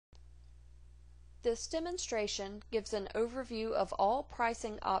This demonstration gives an overview of all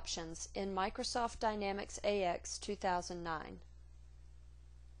pricing options in Microsoft Dynamics AX 2009.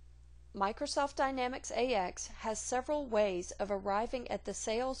 Microsoft Dynamics AX has several ways of arriving at the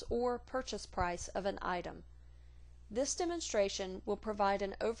sales or purchase price of an item. This demonstration will provide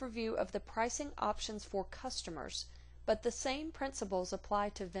an overview of the pricing options for customers, but the same principles apply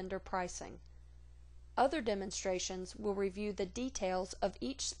to vendor pricing. Other demonstrations will review the details of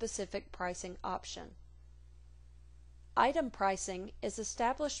each specific pricing option. Item pricing is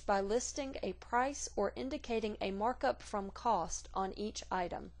established by listing a price or indicating a markup from cost on each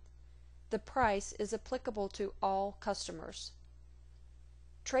item. The price is applicable to all customers.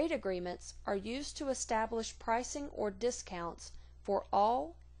 Trade agreements are used to establish pricing or discounts for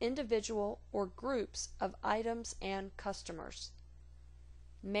all, individual, or groups of items and customers.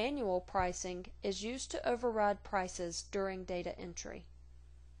 Manual pricing is used to override prices during data entry.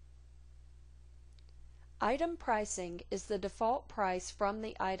 Item pricing is the default price from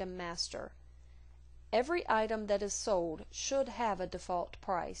the item master. Every item that is sold should have a default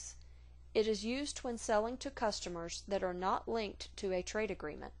price. It is used when selling to customers that are not linked to a trade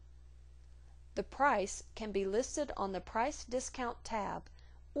agreement. The price can be listed on the Price Discount tab,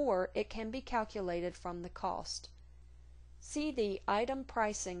 or it can be calculated from the cost. See the item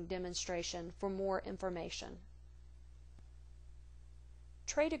pricing demonstration for more information.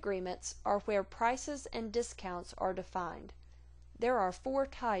 Trade agreements are where prices and discounts are defined. There are 4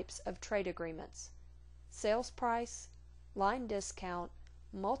 types of trade agreements: sales price, line discount,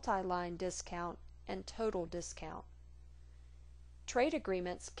 multi-line discount, and total discount. Trade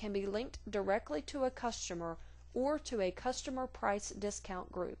agreements can be linked directly to a customer or to a customer price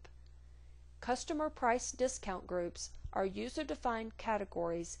discount group. Customer price discount groups are user-defined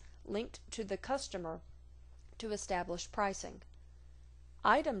categories linked to the customer to establish pricing.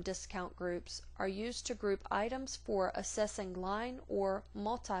 Item discount groups are used to group items for assessing line or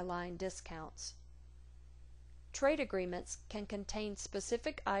multi-line discounts. Trade agreements can contain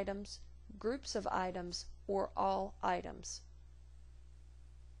specific items, groups of items, or all items.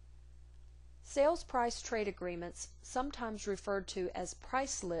 Sales price trade agreements, sometimes referred to as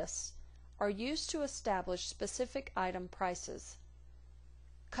price lists, are used to establish specific item prices.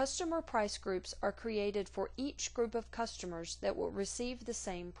 Customer price groups are created for each group of customers that will receive the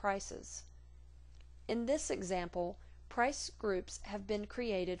same prices. In this example, price groups have been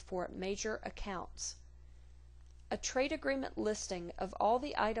created for major accounts. A trade agreement listing of all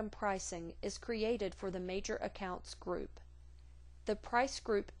the item pricing is created for the major accounts group. The price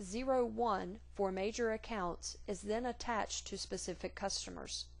group 01 for major accounts is then attached to specific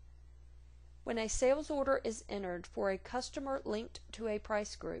customers. When a sales order is entered for a customer linked to a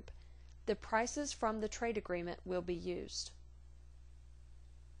price group, the prices from the trade agreement will be used.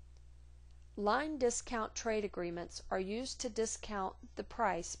 Line discount trade agreements are used to discount the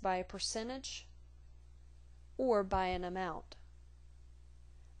price by a percentage or by an amount.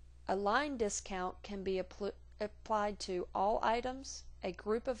 A line discount can be applied to all items, a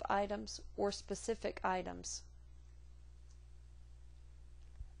group of items, or specific items.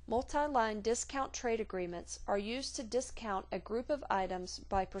 Multi-line discount trade agreements are used to discount a group of items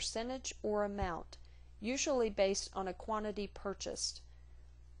by percentage or amount, usually based on a quantity purchased.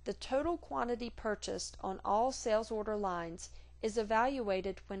 The total quantity purchased on all sales order lines is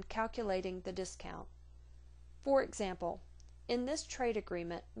evaluated when calculating the discount. For example, in this trade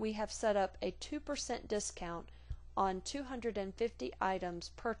agreement we have set up a 2% discount on 250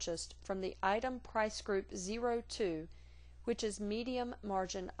 items purchased from the item price group 02, which is medium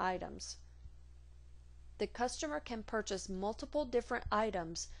margin items. The customer can purchase multiple different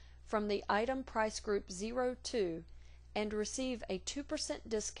items from the item price group 02 and receive a 2%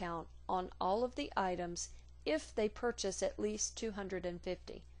 discount on all of the items if they purchase at least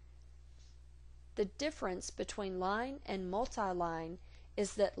 250. The difference between line and multi-line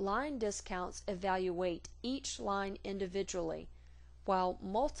is that line discounts evaluate each line individually, while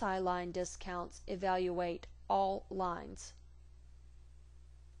multi-line discounts evaluate all lines.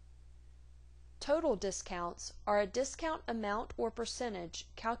 Total discounts are a discount amount or percentage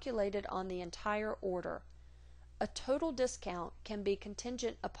calculated on the entire order. A total discount can be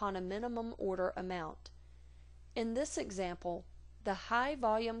contingent upon a minimum order amount. In this example, the high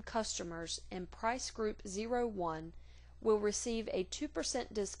volume customers in price group 01 will receive a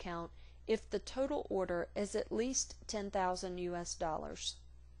 2% discount if the total order is at least $10,000 US.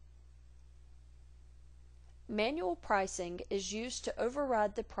 Manual pricing is used to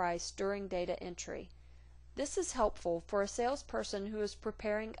override the price during data entry. This is helpful for a salesperson who is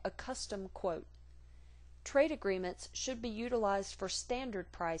preparing a custom quote. Trade agreements should be utilized for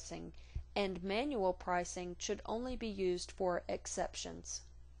standard pricing and manual pricing should only be used for exceptions.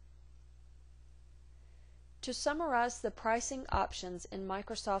 To summarize the pricing options in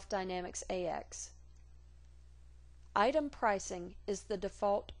Microsoft Dynamics AX, item pricing is the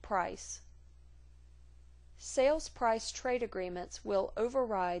default price. Sales price trade agreements will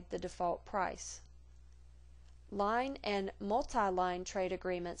override the default price. Line and multi-line trade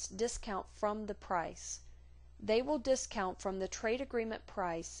agreements discount from the price. They will discount from the trade agreement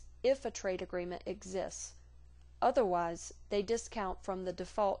price if a trade agreement exists. Otherwise, they discount from the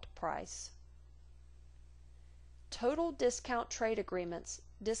default price. Total discount trade agreements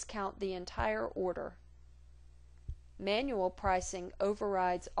discount the entire order. Manual pricing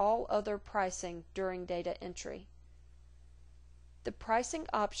overrides all other pricing during data entry. The pricing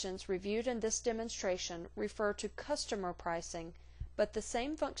options reviewed in this demonstration refer to customer pricing, but the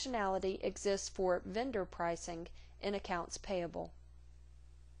same functionality exists for vendor pricing in accounts payable.